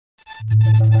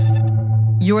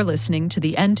You're listening to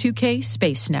the N2K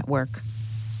Space Network.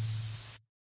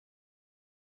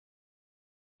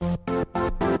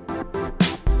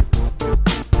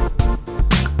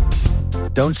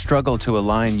 Don't struggle to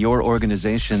align your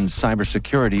organization's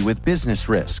cybersecurity with business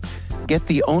risk. Get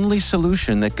the only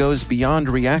solution that goes beyond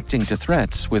reacting to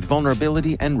threats with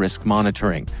vulnerability and risk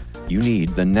monitoring. You need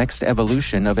the next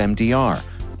evolution of MDR,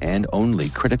 and only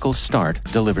Critical Start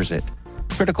delivers it.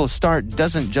 Critical Start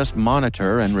doesn't just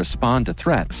monitor and respond to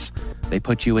threats. They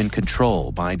put you in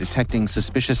control by detecting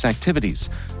suspicious activities,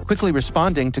 quickly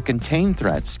responding to contain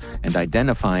threats, and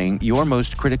identifying your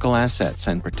most critical assets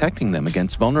and protecting them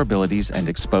against vulnerabilities and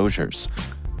exposures.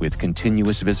 With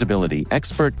continuous visibility,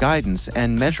 expert guidance,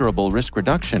 and measurable risk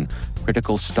reduction,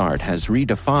 Critical Start has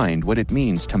redefined what it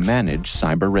means to manage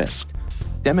cyber risk.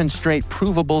 Demonstrate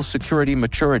provable security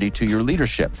maturity to your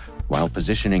leadership while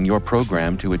positioning your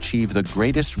program to achieve the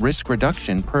greatest risk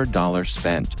reduction per dollar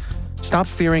spent. Stop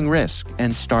fearing risk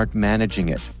and start managing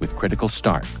it with Critical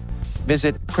Start.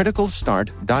 Visit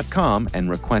criticalstart.com and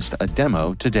request a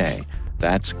demo today.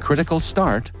 That's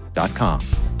criticalstart.com.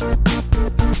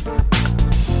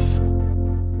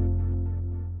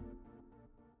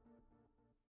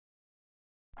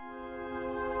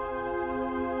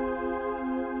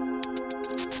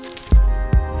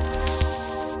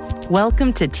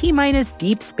 Welcome to T-Minus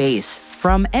Deep Space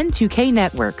from N2K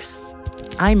Networks.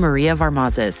 I'm Maria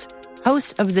Varmazes,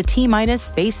 host of the T-Minus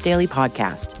Space Daily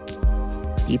podcast.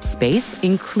 Deep Space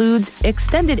includes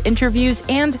extended interviews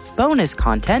and bonus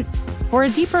content for a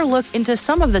deeper look into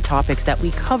some of the topics that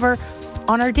we cover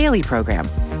on our daily program.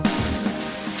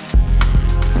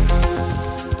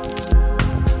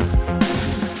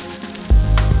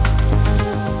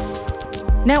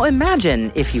 Now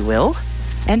imagine, if you will,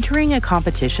 entering a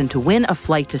competition to win a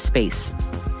flight to space.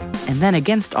 And then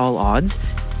against all odds,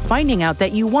 finding out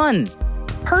that you won,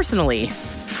 personally,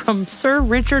 from Sir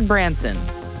Richard Branson.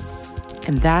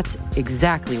 And that's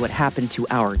exactly what happened to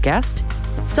our guest,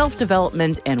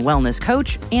 self-development and wellness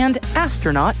coach, and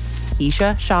astronaut,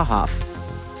 Keisha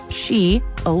Schahaff. She,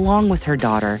 along with her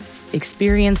daughter,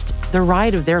 experienced the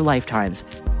ride of their lifetimes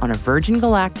on a Virgin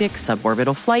Galactic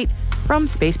suborbital flight from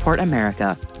Spaceport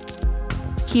America.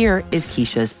 Here is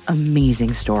Keisha's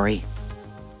amazing story.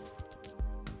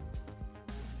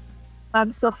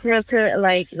 I'm so thrilled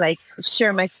to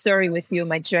share my story with you,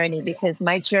 my journey, because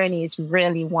my journey is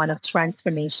really one of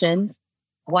transformation,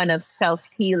 one of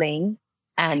self-healing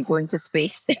and going to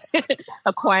space,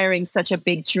 acquiring such a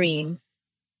big dream.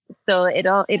 So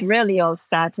it really all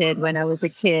started when I was a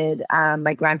kid.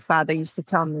 My grandfather used to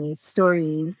tell me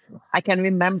stories. I can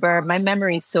remember, my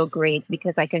memory is so great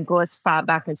because I can go as far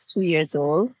back as 2 years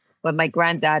old, when my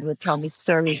granddad would tell me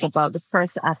stories about the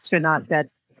first astronaut that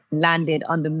landed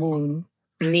on the moon,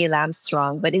 Neil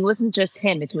Armstrong. But it wasn't just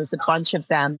him, it was a bunch of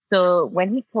them. So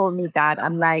when he told me that,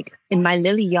 I'm like, in my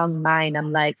little young mind,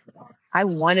 I'm like, I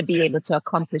want to be able to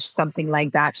accomplish something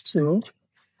like that too.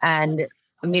 And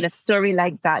I mean, a story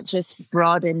like that just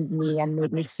broadened me and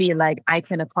made me feel like I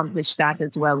can accomplish that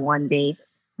as well one day.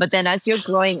 But then as you're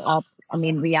growing up, I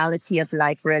mean, reality of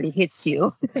life really hits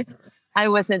you. I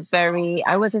wasn't very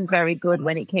good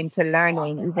when it came to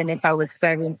learning, even if I was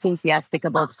very enthusiastic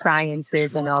about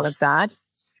sciences and all of that,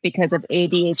 because of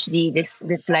ADHD,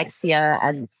 dyslexia.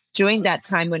 And during that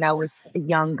time when I was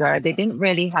younger, they didn't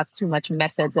really have too much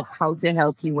methods of how to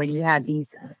help you when you had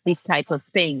these type of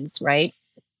things, right?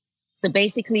 So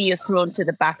basically, you're thrown to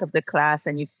the back of the class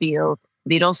and you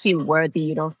don't feel worthy.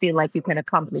 You don't feel like you can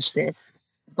accomplish this.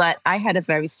 But I had a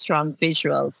very strong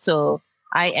visual. So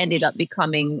I ended up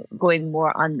going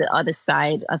more on the other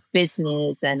side of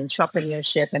business and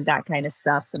entrepreneurship and that kind of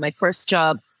stuff. So my first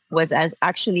job was as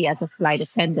a flight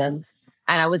attendant.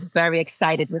 And I was very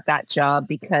excited with that job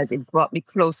because it brought me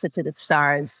closer to the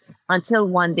stars, until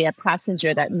one day a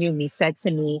passenger that knew me said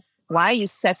to me, "Why are you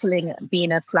settling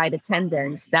being a flight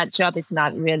attendant? That job is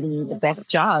not really the best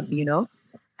job, you know?"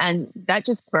 And that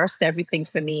just burst everything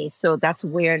for me. So that's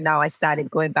where now I started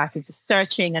going back into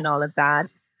searching and all of that.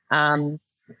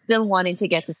 Still wanting to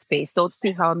get to space. Don't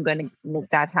see how I'm going to make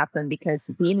that happen, because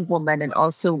being a woman and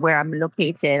also where I'm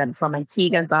located, I'm from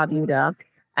Antigua and Barbuda,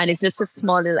 and it's just a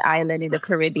small little island in the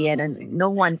Caribbean, and no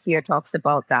one here talks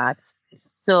about that.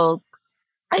 So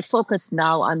I focus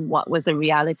now on what was a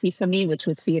reality for me, which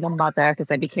was being a mother, because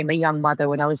I became a young mother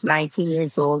when I was 19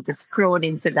 years old, just thrown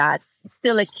into that.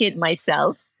 Still a kid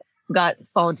myself.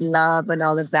 Found love and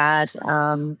all of that.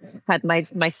 Had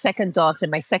my second daughter.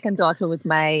 My second daughter was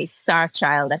my star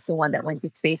child. That's the one that went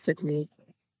to space with me.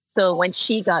 So when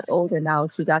she got older now,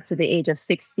 she got to the age of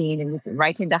 16 and was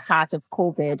right in the heart of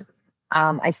COVID.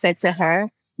 I said to her,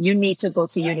 you need to go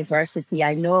to university.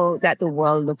 I know that the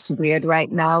world looks weird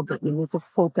right now, but you need to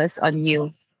focus on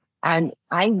you. And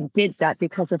I did that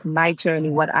because of my journey,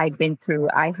 what I've been through.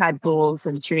 I had goals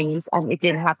and dreams, and it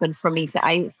didn't happen for me. So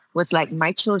I was like,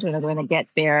 my children are going to get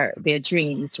their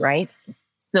dreams, right?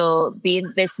 So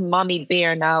being this mommy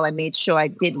bear now, I made sure I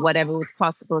did whatever was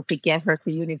possible to get her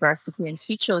to university. And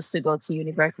she chose to go to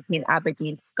university in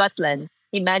Aberdeen, Scotland.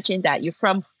 Imagine that. You're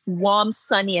from warm,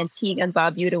 sunny Antigua and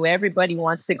Barbuda, where everybody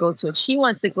wants to go to. And she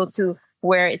wants to go to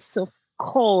where it's so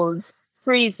cold,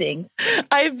 freezing.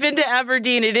 I've been to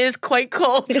Aberdeen. It is quite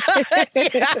cold.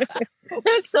 Yeah.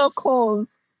 It's so cold.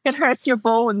 It hurts your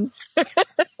bones.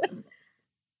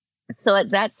 So at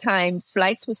that time,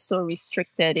 flights were so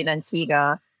restricted in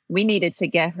Antigua. We needed to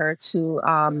get her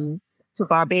to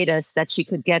Barbados that she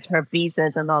could get her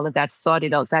visas and all of that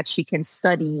sorted out, that she can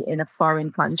study in a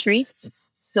foreign country.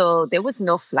 So there was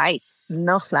no flights.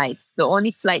 The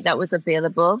only flight that was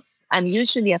available, and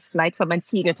usually a flight from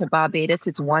Antigua to Barbados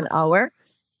is 1 hour.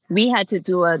 We had to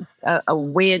do a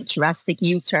weird, drastic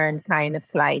U-turn kind of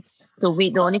flight. So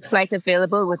the only flight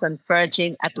available was on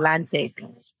Virgin Atlantic,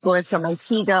 going from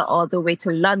Antigua all the way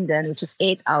to London, which is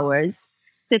 8 hours,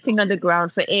 sitting on the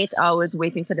ground for 8 hours,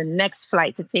 waiting for the next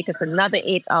flight to take us another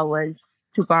 8 hours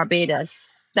to Barbados.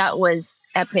 That was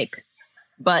epic.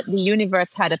 But the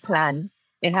universe had a plan.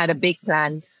 It had a big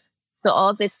plan. So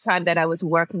all this time that I was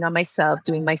working on myself,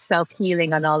 doing my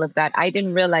self-healing and all of that, I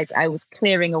didn't realize I was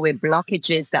clearing away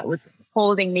blockages that was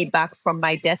holding me back from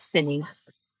my destiny.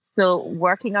 So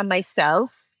working on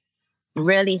myself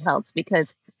really helped,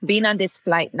 because being on this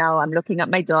flight now, I'm looking at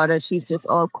my daughter. She's just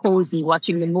all cozy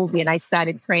watching the movie. And I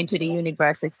started praying to the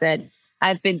universe. I said,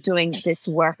 I've been doing this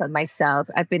work on myself.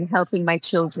 I've been helping my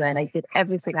children. I did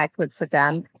everything I could for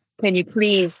them. Can you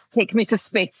please take me to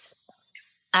space?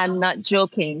 I'm not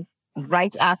joking.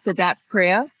 Right after that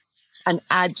prayer, an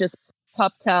ad just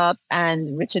popped up,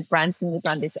 and Richard Branson was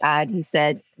on this ad. He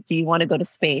said, do you want to go to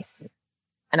space?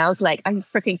 And I was like, are you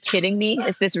freaking kidding me?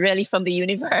 Is this really from the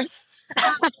universe?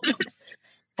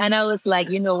 And I was like,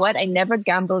 you know what? I never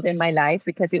gambled in my life,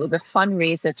 because it was a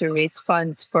fundraiser to raise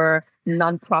funds for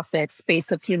nonprofit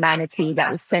Space of Humanity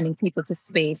that was sending people to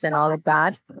space and all of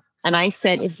that. And I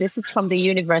said, if this is from the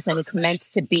universe and it's meant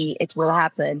to be, it will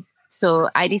happen. So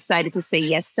I decided to say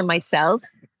yes to myself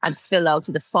and fill out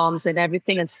the forms and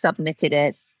everything and submitted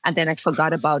it. And then I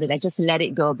forgot about it. I just let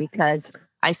it go, because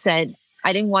I said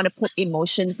I didn't want to put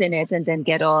emotions in it and then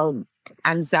get all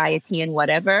anxiety and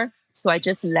whatever. So I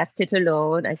just left it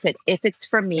alone. I said, if it's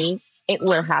for me, it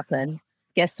will happen.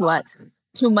 Guess what?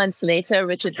 2 months later,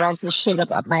 Richard Branson showed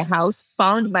up at my house,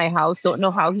 found my house, don't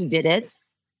know how he did it,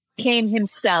 came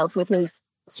himself with his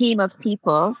team of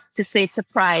people to say,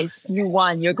 surprise, you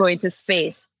won, you're going to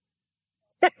space.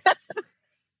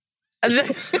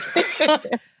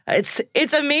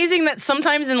 It's amazing that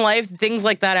sometimes in life things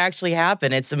like that actually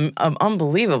happen. It's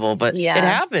unbelievable, but it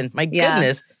happened. My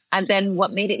goodness. And then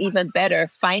what made it even better,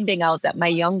 finding out that my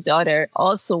young daughter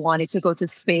also wanted to go to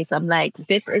space. I'm like,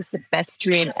 this is the best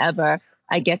dream ever.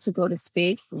 I get to go to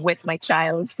space with my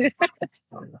child.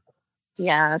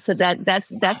 Yeah, so that's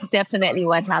definitely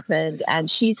what happened. And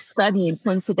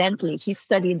coincidentally, she's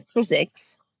studying physics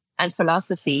and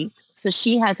philosophy. So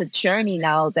she has a journey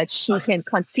now that she can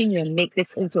continue and make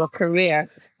this into a career.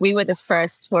 We were the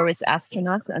first tourist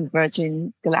astronauts on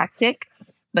Virgin Galactic,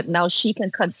 but now she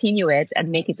can continue it and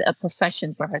make it a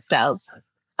profession for herself.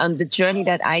 And the journey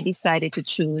that I decided to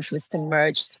choose was to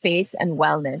merge space and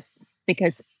wellness,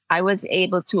 because I was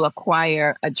able to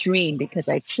acquire a dream because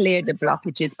I cleared the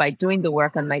blockages by doing the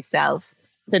work on myself.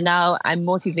 So now I'm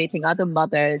motivating other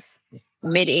mothers,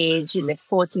 mid-age, in their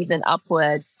 40s and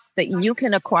upwards, that you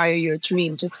can acquire your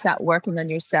dream. Just start working on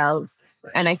yourselves.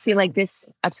 And I feel like this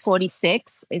at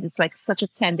 46, it's like such a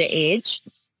tender age,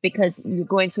 because you're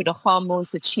going through the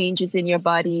hormones, the changes in your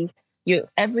body.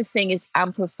 Everything is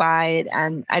amplified.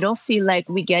 And I don't feel like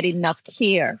we get enough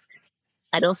care.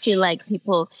 I don't feel like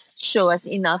people show us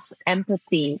enough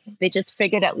empathy. They just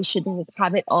figure that we should just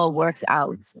have it all worked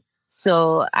out.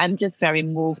 So I'm just very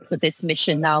moved for this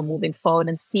mission now, moving forward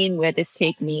and seeing where this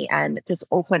take me, and just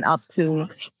open up to,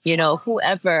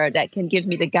 whoever that can give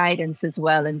me the guidance as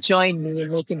well and join me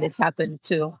in making this happen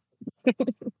too.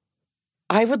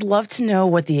 I would love to know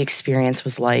what the experience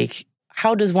was like.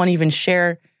 How does one even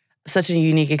share such a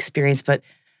unique experience? But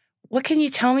what can you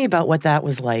tell me about what that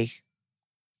was like?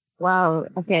 Wow.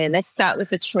 Okay, let's start with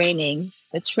the training.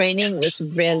 The training was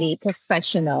really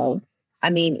professional.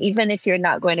 I mean, even if you're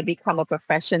not going to become a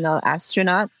professional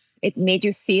astronaut, it made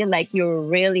you feel like you're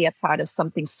really a part of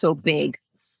something so big.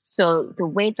 So the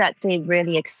way that they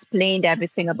really explained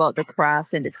everything about the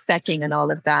craft and the setting and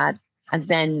all of that, and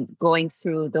then going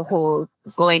into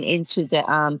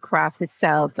the craft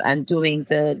itself and doing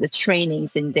the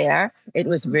trainings in there. It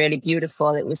was really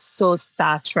beautiful. It was so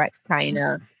Star Trek kind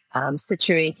of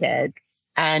situated.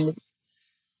 And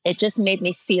it just made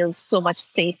me feel so much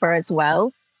safer as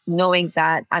well, knowing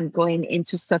that I'm going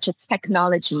into such a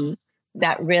technology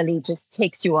that really just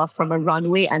takes you off from a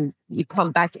runway and you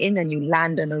come back in and you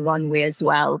land on a runway as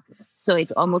well. So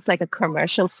it's almost like a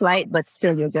commercial flight, but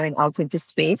still you're going out into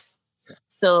space.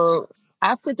 So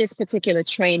after this particular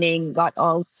training, got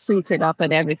all suited up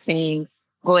and everything,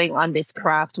 going on this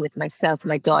craft with myself,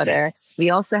 my daughter. We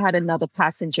also had another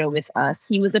passenger with us.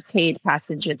 He was a paid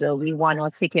passenger, though. We won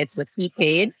our tickets, but he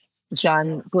paid,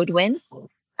 John Goodwin.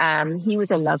 He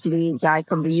was a lovely guy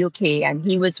from the UK, and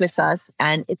he was with us.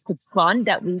 And it's the bond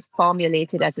that we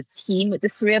formulated as a team with the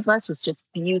three of us was just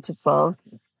beautiful.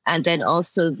 And then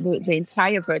also the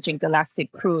entire Virgin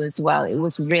Galactic crew as well. It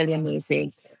was really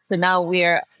amazing. So now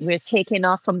we're taking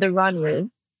off from the runway,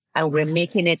 and we're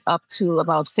making it up to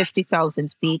about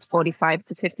 50,000 feet, 45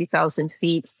 to 50,000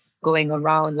 feet, going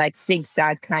around like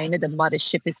zigzag kind of. The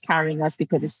mothership is carrying us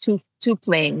because it's two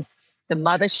planes. The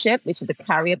mothership, which is a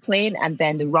carrier plane, and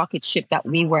then the rocket ship that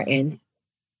we were in.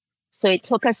 So it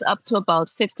took us up to about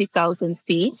 50,000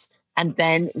 feet and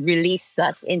then released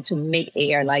us into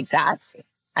mid-air like that.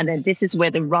 And then this is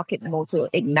where the rocket motor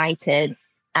ignited.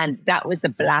 And that was the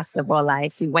blast of our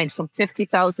life. We went from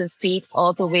 50,000 feet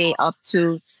all the way up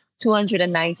to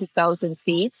 290,000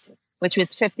 feet, which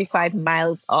was 55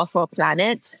 miles off our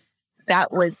planet.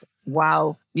 That was,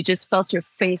 wow. You just felt your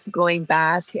face going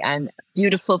back and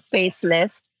beautiful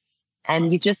facelift.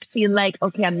 And you just feel like,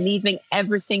 okay, I'm leaving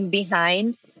everything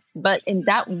behind. But in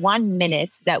that 1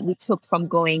 minute that we took from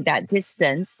going that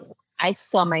distance, I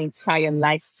saw my entire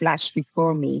life flash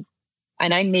before me.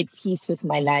 And I made peace with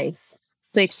my life.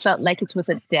 So it felt like it was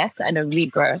a death and a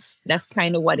rebirth. That's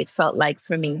kind of what it felt like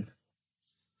for me.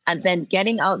 And then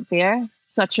getting out there,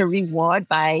 such a reward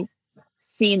by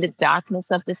seeing the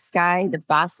darkness of the sky, the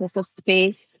vastness of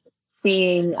space,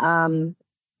 seeing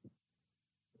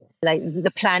like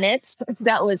the planet.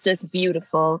 That was just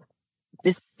beautiful.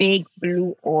 This big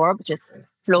blue orb just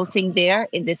floating there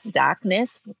in this darkness.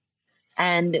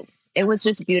 And it was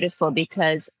just beautiful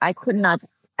because I could not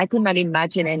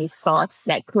imagine any thoughts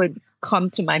that could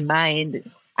come to my mind.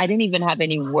 I didn't even have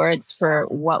any words for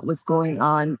what was going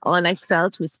on. All I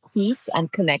felt was peace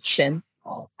and connection.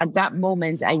 At that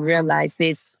moment, I realized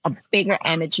there's a bigger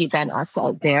energy than us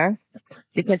out there,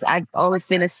 because I've always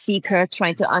been a seeker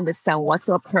trying to understand what's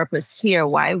our purpose here,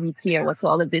 why are we here, what's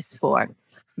all of this for.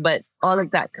 But all of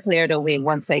that cleared away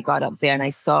once I got up there and I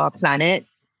saw a planet.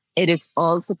 It is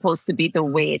all supposed to be the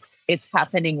way it's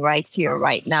happening right here,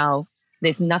 right now.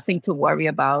 There's nothing to worry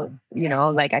about,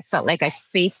 like I felt like I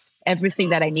faced everything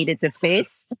that I needed to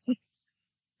face.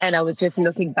 And I was just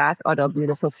looking back at our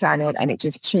beautiful planet, and it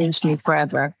just changed me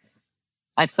forever.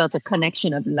 I felt a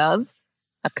connection of love,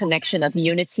 a connection of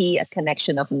unity, a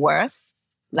connection of worth.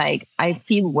 Like, I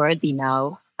feel worthy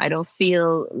now. I don't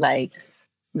feel like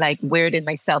weird in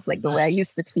myself like the way I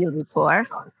used to feel before.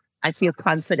 I feel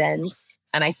confident,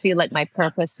 and I feel like my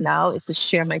purpose now is to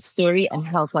share my story and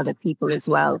help other people as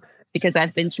well, because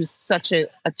I've been through such a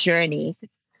journey.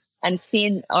 And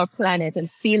seeing our planet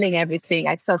and feeling everything,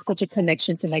 I felt such a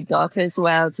connection to my daughter as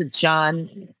well, to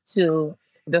John, to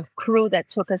the crew that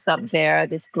took us up there,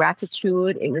 this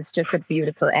gratitude. It was just a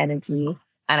beautiful energy.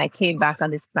 And I came back on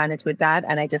this planet with that.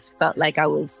 And I just felt like I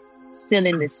was still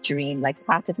in this dream. Like,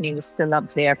 part of me was still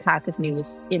up there. Part of me was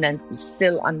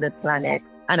still on the planet.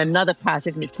 And another part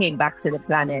of me came back to the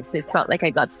planet. So it felt like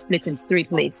I got split in 3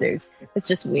 places. It's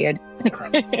just weird.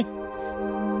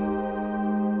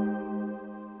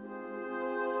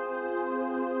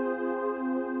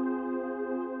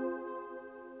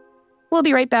 We'll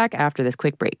be right back after this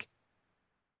quick break.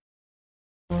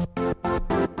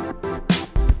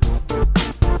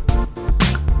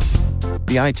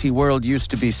 The IT world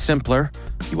used to be simpler.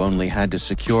 You only had to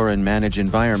secure and manage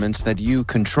environments that you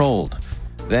controlled.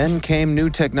 Then came new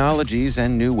technologies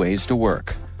and new ways to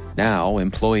work. Now,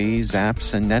 employees,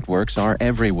 apps, and networks are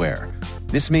everywhere.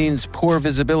 This means poor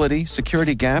visibility,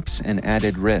 security gaps, and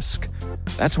added risk.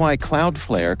 That's why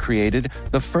Cloudflare created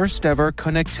the first-ever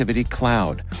connectivity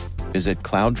cloud. Visit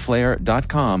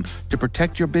cloudflare.com to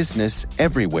protect your business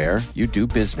everywhere you do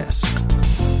business.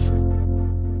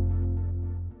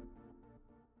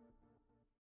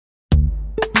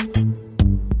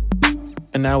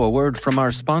 And now a word from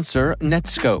our sponsor,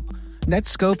 Netscope.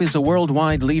 Netscope is a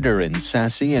worldwide leader in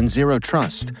SASE and Zero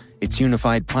Trust. Its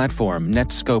unified platform,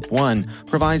 Netscope One,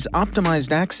 provides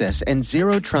optimized access and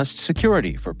zero trust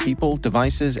security for people,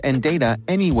 devices, and data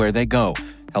anywhere they go,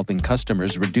 helping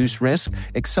customers reduce risk,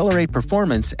 accelerate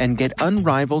performance, and get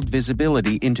unrivaled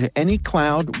visibility into any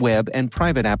cloud, web, and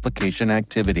private application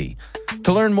activity.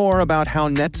 To learn more about how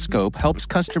Netscope helps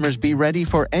customers be ready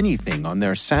for anything on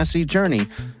their SASE journey,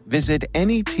 visit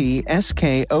netskope.com.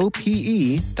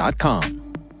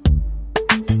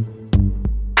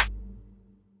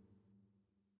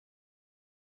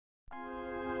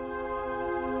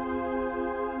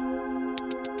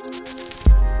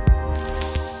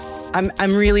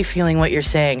 I'm really feeling what you're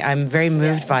saying. I'm very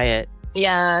moved by it.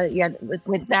 Yeah.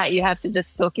 With that, you have to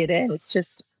just soak it in.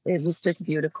 It was just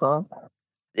beautiful.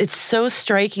 It's so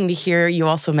striking to hear you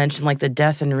also mention like the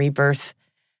death and rebirth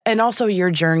and also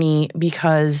your journey,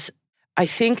 because I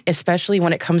think especially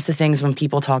when it comes to things, when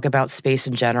people talk about space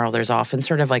in general, there's often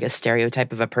sort of like a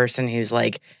stereotype of a person who's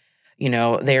like, you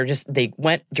know, they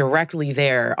went directly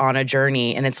there on a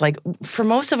journey. And it's like, for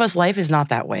most of us, life is not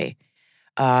that way.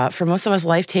 For most of us,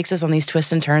 life takes us on these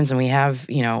twists and turns, and we have,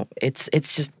 you know, it's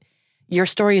just, your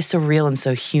story is so real and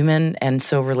so human and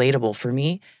so relatable for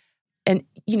me. And,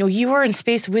 you know, you were in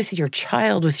space with your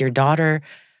child, with your daughter.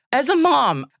 As a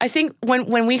mom, I think when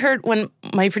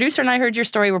my producer and I heard your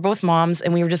story, we're both moms,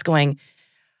 and we were just going,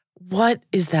 what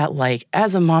is that like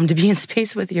as a mom to be in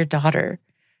space with your daughter?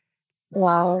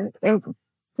 Wow.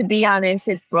 To be honest,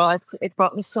 it brought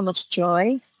me so much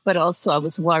joy, but also I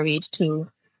was worried too,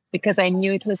 because I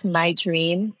knew it was my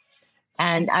dream,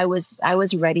 and I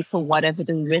was ready for whatever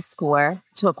the risks were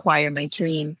to acquire my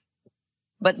dream.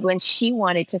 But when she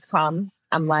wanted to come,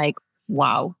 I'm like,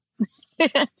 wow.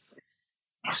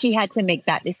 She had to make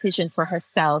that decision for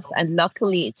herself. And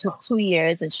luckily it took 2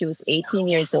 years, and she was 18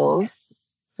 years old.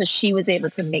 So she was able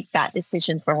to make that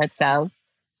decision for herself.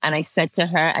 And I said to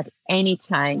her, at any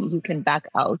time, you can back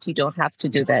out. You don't have to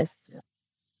do this.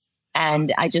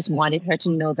 And I just wanted her to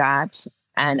know that.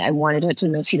 And I wanted her to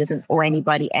know she doesn't owe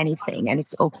anybody anything, and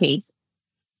it's okay.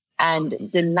 And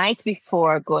the night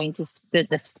before going to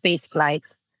the space flight,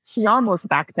 she almost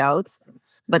backed out.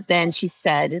 But then she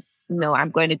said, no,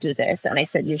 I'm going to do this. And I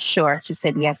said, you're sure? She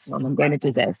said, yes, Mom, I'm going to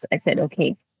do this. I said,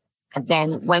 okay. And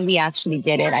then when we actually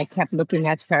did it, I kept looking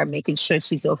at her, making sure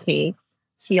she's okay.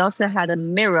 She also had a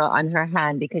mirror on her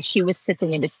hand because she was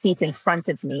sitting in the seat in front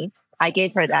of me. I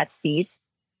gave her that seat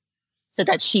so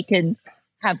that she can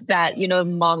have that. You know,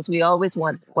 moms, we always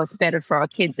want what's better for our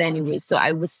kids anyway. So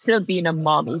I was still being a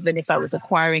mom, even if I was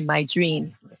acquiring my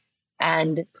dream.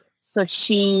 And so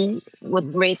she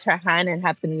would raise her hand and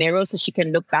have the mirror so she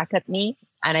can look back at me.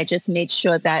 And I just made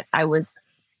sure that I was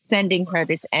sending her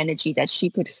this energy that she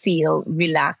could feel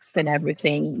relaxed and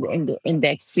everything in the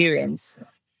experience.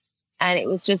 And it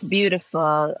was just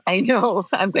beautiful. I know,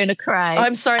 I'm going to cry.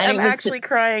 I'm sorry, I'm actually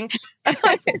crying.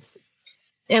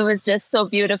 It was just so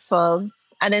beautiful.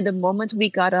 And then the moment we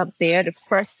got up there, the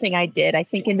first thing I did, I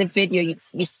think in the video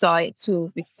you saw it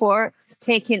too, before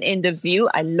taking in the view,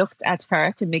 I looked at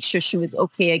her to make sure she was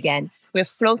okay again. We're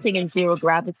floating in zero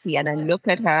gravity, and I look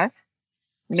at her,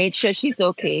 made sure she's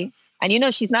okay. And you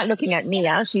know, she's not looking at me,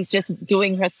 huh? She's just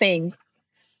doing her thing.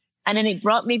 And then it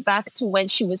brought me back to when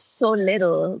she was so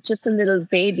little, just a little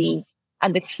baby,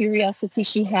 and the curiosity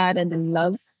she had and the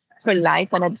love for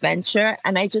life and adventure.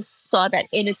 And I just saw that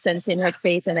innocence in her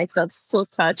face, and I felt so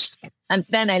touched. And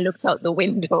then I looked out the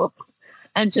window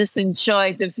and just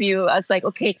enjoyed the view. I was like,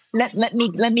 okay, let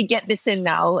me get this in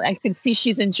now. I can see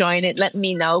she's enjoying it. Let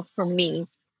me now for me.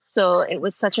 So it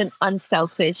was such an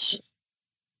unselfish,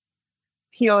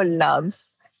 pure love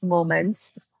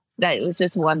moment that it was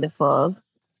just wonderful.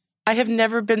 I have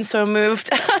never been so moved.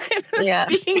 Yeah.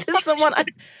 Speaking to someone,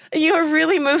 you are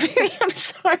really moving me. I'm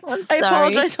sorry. I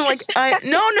apologize. I'm like,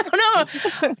 no.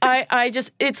 I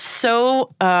just, it's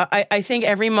so, I think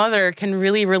every mother can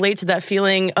really relate to that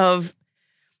feeling of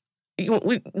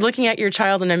looking at your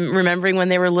child and remembering when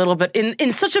they were little, but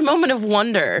in such a moment of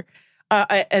wonder.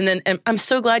 And I'm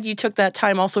so glad you took that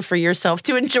time also for yourself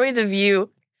to enjoy the view.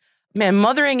 Man,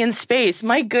 mothering in space,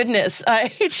 my goodness.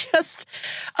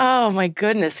 Oh my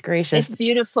goodness gracious. It's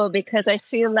beautiful because I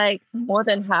feel like more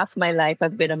than half my life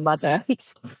I've been a mother.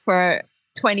 For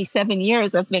 27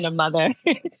 years I've been a mother.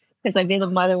 Because I've been a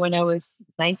mother when I was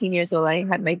 19 years old. I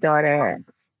had my daughter.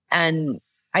 And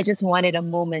I just wanted a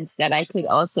moment that I could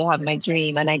also have my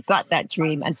dream. And I got that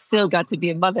dream and still got to be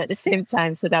a mother at the same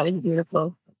time. So that was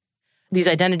beautiful. These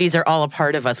identities are all a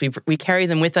part of us. We carry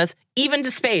them with us, even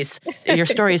to space. Your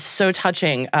story is so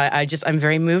touching. I'm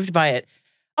very moved by it.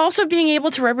 Also being able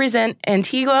to represent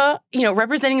Antigua,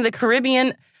 representing the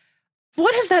Caribbean.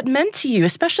 What has that meant to you,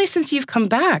 especially since you've come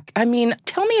back? I mean,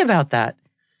 tell me about that.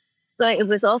 So it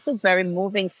was also very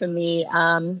moving for me,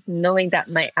 knowing that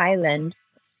my island,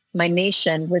 my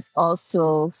nation was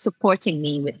also supporting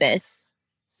me with this.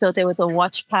 So there was a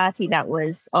watch party that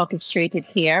was orchestrated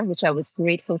here, which I was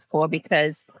grateful for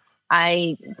because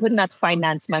I could not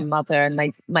finance my mother and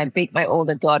my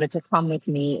older daughter to come with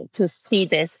me to see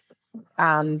this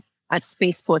at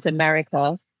Spaceport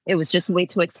America. It was just way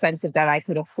too expensive that I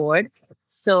could afford.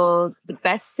 So the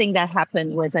best thing that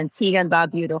happened was Antigua and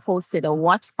Barbuda hosted a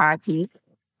watch party,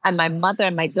 and my mother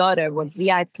and my daughter were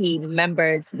VIP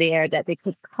members there that they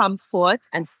could come forth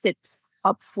and sit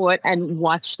up for it and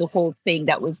watch the whole thing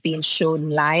that was being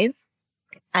shown live.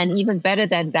 And even better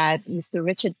than that, Mr.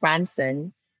 Richard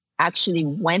Branson actually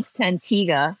went to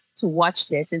Antigua to watch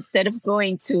this. Instead of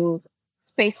going to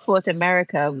Spaceport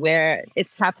America, where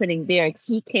it's happening there,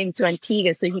 he came to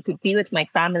Antigua so he could be with my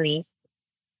family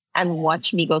and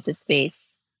watch me go to space.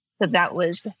 So that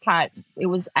was part, it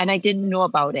was, and I didn't know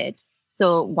about it.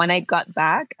 So when I got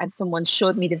back and someone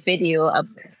showed me the video of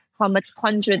how much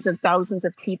hundreds of thousands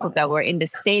of people that were in the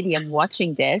stadium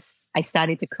watching this, I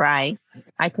started to cry.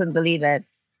 I couldn't believe it.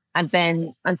 And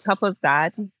then on top of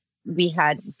that, we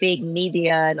had big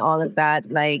media and all of that.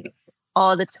 Like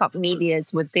all the top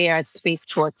medias were there at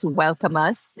Spaceport to welcome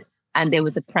us. And there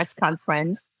was a press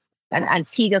conference. And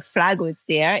Antigua flag was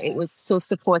there. It was so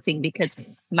supporting because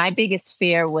my biggest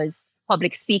fear was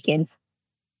public speaking.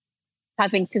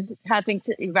 Having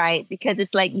to, right, because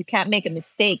it's like you can't make a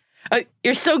mistake.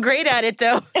 You're so great at it,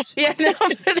 though. Yeah, no, I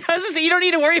was gonna say, you don't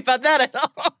need to worry about that at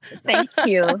all. Thank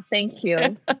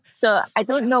you. So I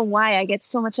don't know why I get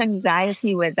so much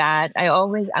anxiety with that.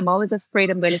 I'm always afraid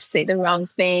I'm going to say the wrong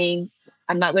thing.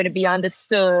 I'm not going to be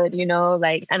understood,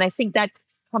 and I think that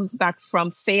comes back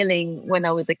from failing when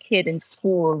I was a kid in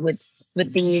school with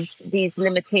these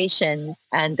limitations.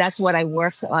 And that's what I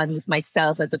worked on with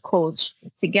myself as a coach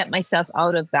to get myself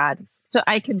out of that. So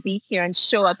I can be here and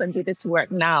show up and do this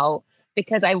work now,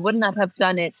 because I would not have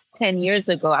done it 10 years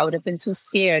ago. I would have been too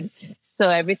scared. So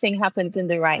everything happened in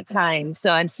the right time.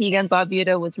 So Antigua and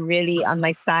Barbuda was really on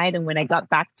my side. And when I got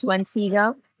back to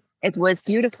Antigua, it was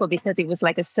beautiful because it was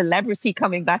like a celebrity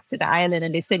coming back to the island.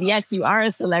 And they said, yes, you are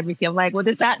a celebrity. I'm like, what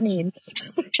does that mean?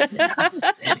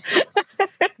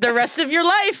 The rest of your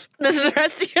life. This is the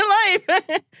rest of your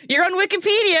life. You're on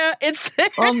Wikipedia. It's there.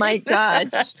 Oh my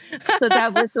gosh. So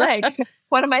that was like,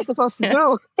 what am I supposed to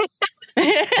do?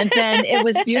 And then it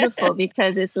was beautiful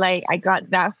because it's like I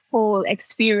got that whole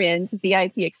experience,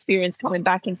 VIP experience coming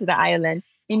back into the island.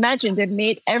 Imagine they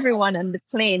made everyone on the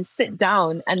plane sit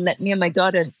down and let me and my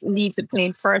daughter leave the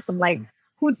plane first. I'm like,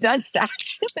 who does that?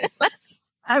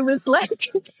 I was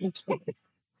like,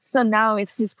 so now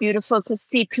it's just beautiful to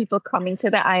see people coming to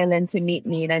the island to meet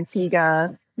me in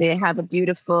Antigua. They have a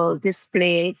beautiful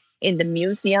display in the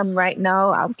museum right now.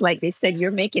 I was like, they said,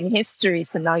 you're making history.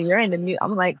 So now you're in the museum.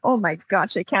 I'm like, oh my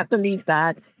gosh, I can't believe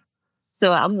that.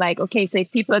 So I'm like, okay, so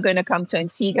if people are going to come to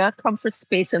Antigua, come for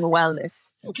space and wellness.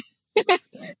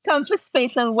 Come for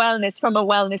space and wellness from a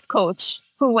wellness coach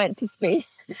who went to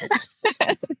space.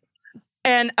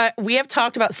 And we have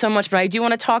talked about so much, but I do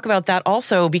want to talk about that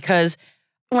also, because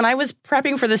when I was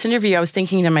prepping for this interview, I was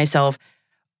thinking to myself,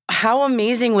 how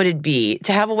amazing would it be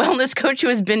to have a wellness coach who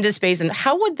has been to space, and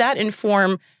how would that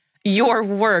inform your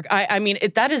work? I mean,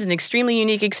 that is an extremely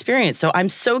unique experience. So I'm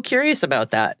so curious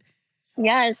about that.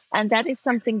 Yes, and that is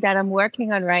something that I'm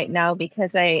working on right now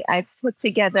because I've put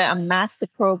together a master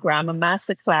program, a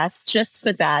master class just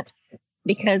for that,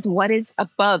 because what is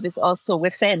above is also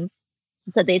within.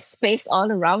 So there's space all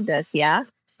around us, yeah?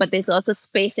 But there's also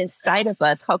space inside of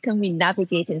us. How can we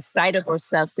navigate inside of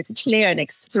ourselves to clear and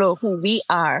explore who we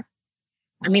are?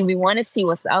 I mean, we want to see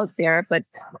what's out there, but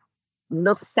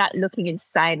start looking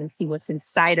inside and see what's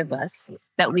inside of us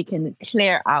that we can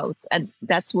clear out. And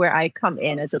that's where I come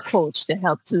in as a coach to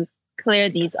help to clear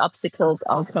these obstacles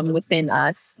out from within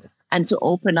us and to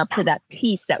open up to that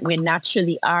peace that we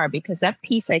naturally are. Because that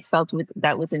peace I felt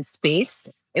that was in space,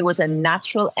 it was a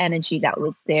natural energy that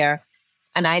was there.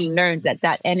 And I learned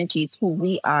that energy is who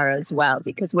we are as well,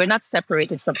 because we're not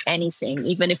separated from anything.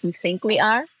 Even if we think we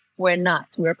are, we're not.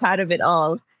 We're part of it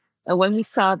all. And when we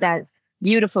saw that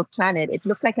beautiful planet, it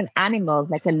looked like an animal,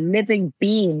 like a living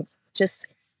being just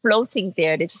floating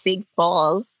there, this big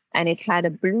ball, and it had a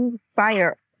blue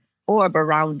fire orb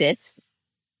around it,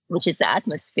 which is the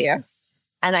atmosphere.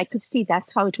 And I could see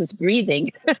that's how it was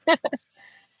breathing.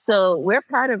 So we're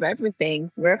part of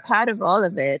everything. We're part of all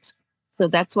of it. So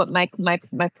that's what my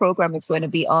program is going to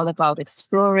be all about,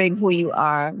 exploring who you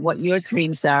are, what your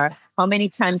dreams are. How many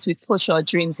times we push our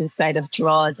dreams inside of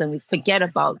drawers and we forget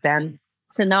about them.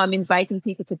 So now I'm inviting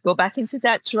people to go back into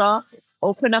that drawer,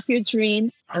 open up your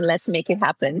dream, and let's make it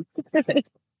happen.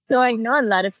 So I know a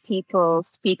lot of people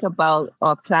speak about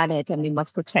our planet, and we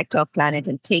must protect our planet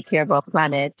and take care of our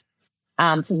planet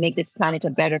to make this planet a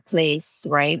better place,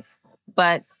 right?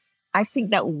 But I think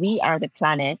that we are the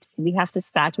planet. We have to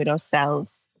start with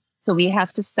ourselves. So we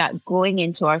have to start going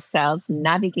into ourselves,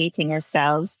 navigating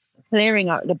ourselves, clearing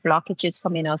out the blockages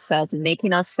from in ourselves,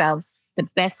 making ourselves the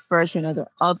best version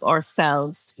of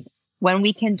ourselves. When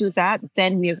we can do that,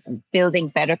 then we're building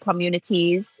better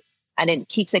communities, and it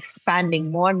keeps expanding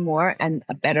more and more, and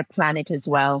a better planet as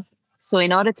well. So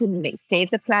in order to save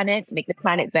the planet, make the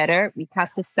planet better, we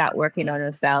have to start working on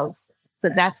ourselves. So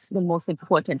that's the most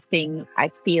important thing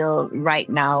I feel right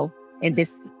now in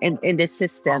this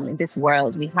system, in this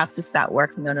world. We have to start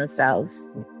working on ourselves.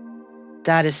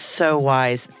 That is so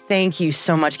wise. Thank you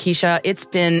so much, Keisha. It's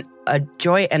been a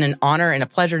joy and an honor and a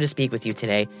pleasure to speak with you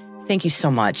today. Thank you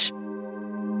so much.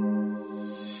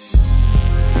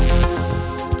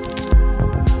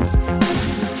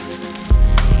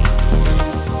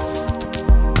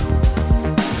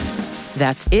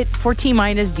 That's it for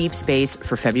T-Minus Deep Space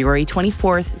for February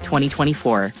 24th,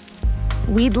 2024.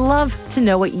 We'd love to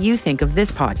know what you think of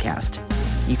this podcast.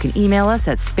 You can email us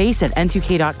at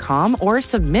space@n2k.com or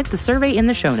submit the survey in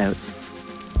the show notes.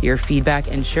 Your feedback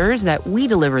ensures that we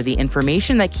deliver the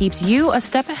information that keeps you a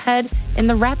step ahead in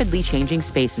the rapidly changing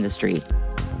space industry.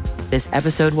 This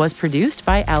episode was produced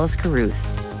by Alice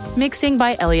Carruth, mixing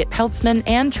by Elliot Peltzman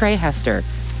and Trey Hester,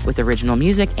 with original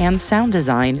music and sound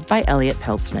design by Elliot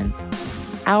Peltzman.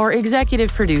 Our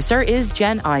executive producer is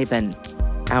Jen Iben.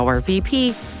 Our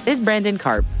VP is Brandon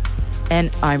Karp.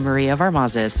 And I'm Maria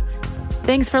Varmazes.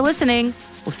 Thanks for listening.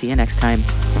 We'll see you next time.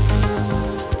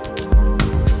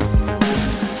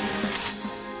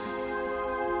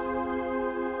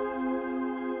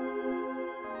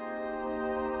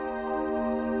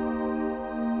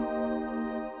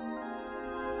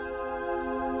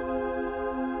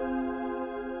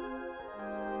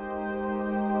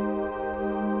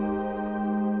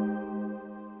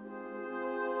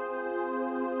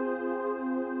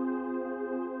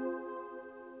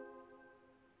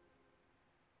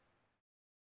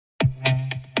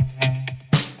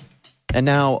 And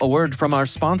now, a word from our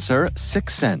sponsor,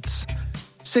 6 Sense.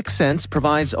 6 Sense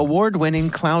provides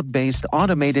award-winning cloud-based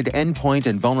automated endpoint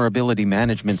and vulnerability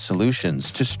management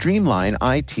solutions to streamline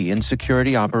IT and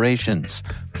security operations.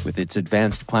 With its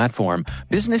advanced platform,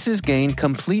 businesses gain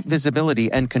complete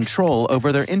visibility and control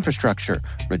over their infrastructure,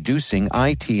 reducing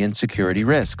IT and security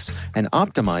risks and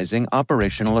optimizing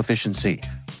operational efficiency.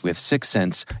 With 6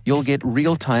 Sense, you'll get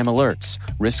real-time alerts,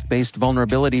 risk-based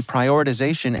vulnerability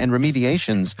prioritization and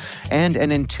remediations, and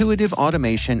an intuitive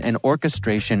automation and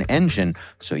orchestration engine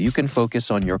so you can focus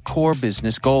on your core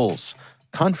business goals,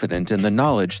 confident in the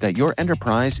knowledge that your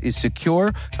enterprise is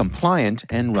secure, compliant,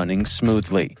 and running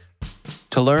smoothly.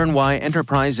 To learn why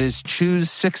enterprises choose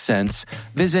 6 Sense,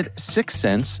 visit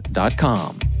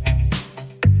 6sense.com.